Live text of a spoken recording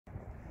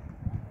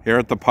Here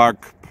at the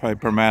park,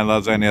 Paperman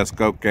Lasagna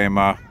Scope Game,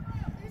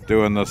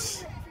 doing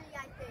this.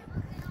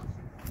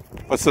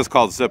 What's this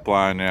called?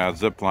 Zipline, yeah,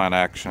 zipline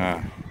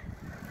action.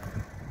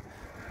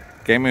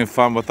 Gaming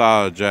fun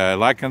without a J.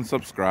 Like and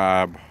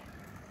subscribe.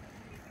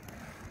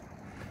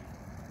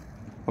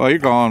 Well, you're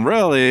going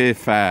really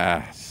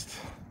fast.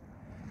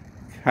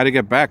 How'd you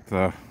get back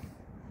though?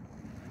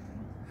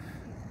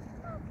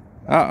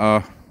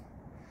 Uh-oh.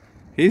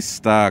 He's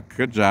stuck.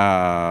 Good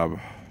job.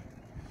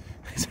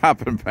 He's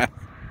hopping back.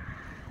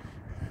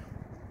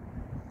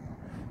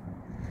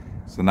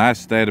 It's a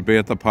nice day to be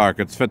at the park.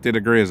 It's 50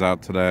 degrees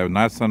out today.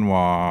 Nice and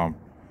warm.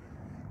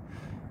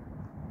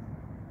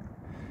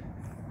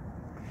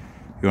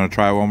 You want to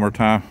try it one more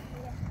time?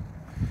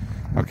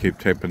 I'll keep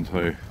taping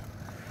till you. Do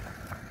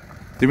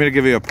you mean to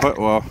give you a put?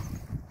 Well,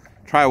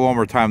 try it one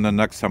more time, then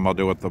next time I'll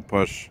do it with the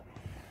push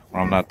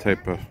when I'm not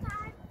taping.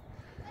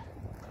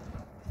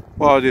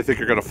 Well, do you think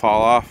you're going to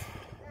fall off?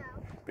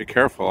 Be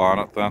careful on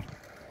it then.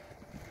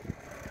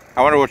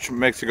 I wonder which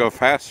makes you go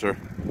faster.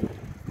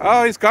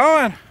 Oh, he's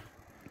going.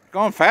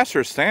 Going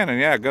faster standing.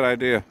 Yeah, good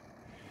idea.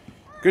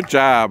 Good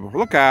job.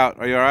 Look out.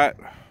 Are you all right?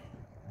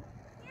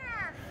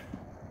 Yeah.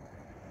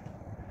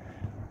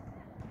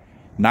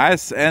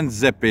 Nice and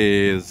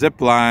zippy.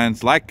 Zip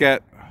lines. Like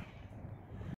it.